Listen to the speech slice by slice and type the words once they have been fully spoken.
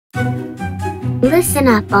Listen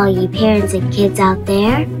up, all you parents and kids out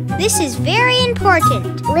there. This is very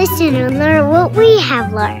important. Listen and learn what we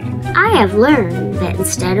have learned. I have learned that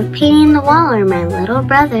instead of painting the wall or my little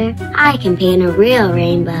brother, I can paint a real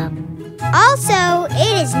rainbow. Also,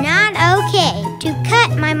 it is not okay to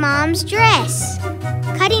cut my mom's dress.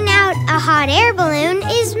 Cutting out a hot air balloon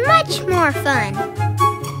is much more fun.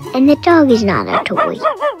 And the dog is not a toy.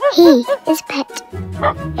 He is a pet.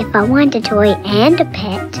 If I want a toy and a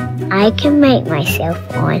pet, I can make myself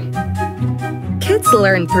one. Kids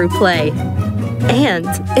learn through play. And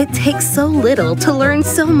it takes so little to learn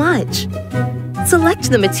so much. Select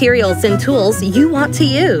the materials and tools you want to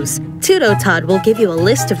use. TutoTod will give you a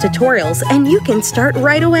list of tutorials and you can start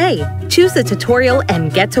right away. Choose a tutorial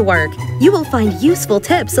and get to work. You will find useful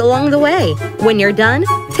tips along the way. When you're done,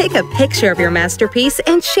 take a picture of your masterpiece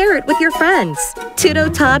and share it with your friends.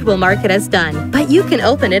 TutoTod will mark it as done, but you can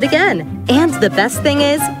open it again. And the best thing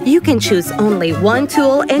is, you can choose only one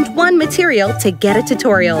tool and one material to get a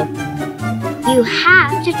tutorial. You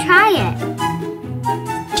have to try it.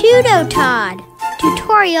 TutoTod.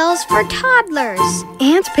 Tutorials for toddlers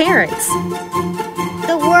and parents.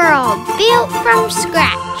 The world built from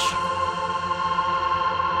scratch.